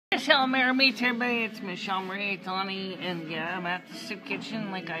Yes, hello, Merry Meets everybody. It's MicheleMarieDalene, and yeah, I'm at the soup kitchen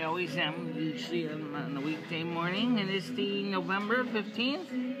like I always am, usually on the weekday morning. It is the November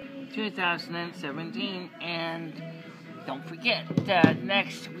 15th, 2017, and don't forget that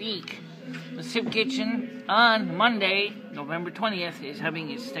next week, the soup kitchen on Monday, November 20th, is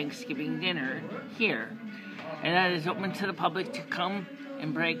having its Thanksgiving dinner here, and that is open to the public to come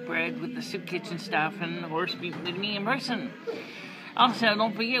and break bread with the soup kitchen staff and, of course, meet with me in person. Also,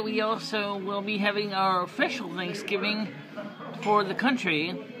 don't forget, we also will be having our official Thanksgiving for the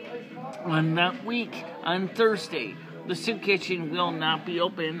country on that week, on Thursday. The soup kitchen will not be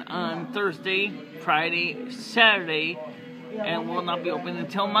open on Thursday, Friday, Saturday, and will not be open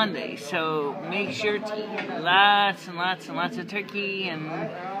until Monday. So make sure to eat lots and lots and lots of turkey and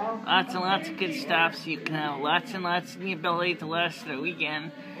lots of good stuff so you can have lots and lots in your belly to last the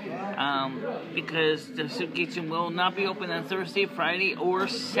weekend. Because the soup kitchen will not be open on Thursday, Friday, or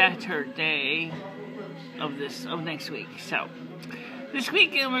Saturday of next week. So this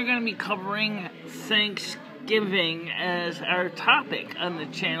weekend we're going to be covering Thanksgiving as our topic on the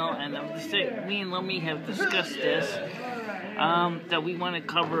channel, and me and Lummy have discussed this, that we want to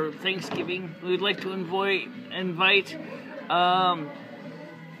cover Thanksgiving. We would like to invite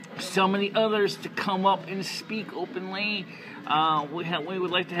so many others to come up and speak openly. We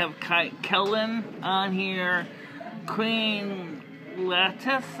would like to have Kellen on here, Queen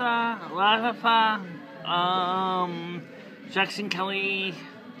Latifah, Jackson Kelly,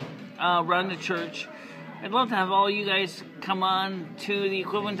 run the church. I'd love to have all you guys come on to the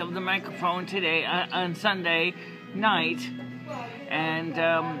equivalent of the microphone today on Sunday night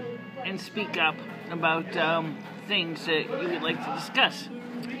and speak up about things that you would like to discuss.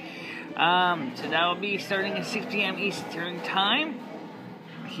 So that will be starting at 6 p.m. Eastern Time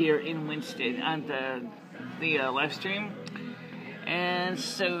here in Winston on the live stream. And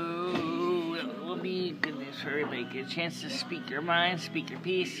so it will be good news for everybody. Get a chance to speak your mind, speak your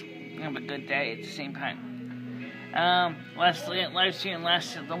piece, and have a good day at the same time. Lastly, live stream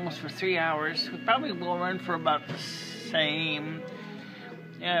lasted almost for 3 hours. We probably will run for about the same.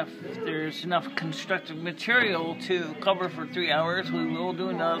 If there's enough constructive material to cover for 3 hours, we will do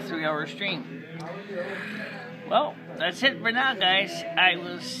another 3-hour stream. Well, that's it for now, guys. I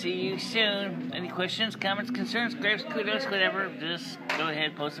will see you soon. Any questions, comments, concerns, gripes, kudos, whatever, just go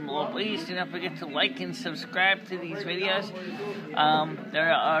ahead, post them below. Please do not forget to like and subscribe to these videos. They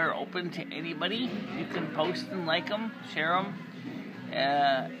are open to anybody. You can post and like them, share them,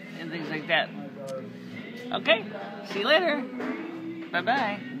 and things like that. Okay, see you later.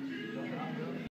 Bye-bye.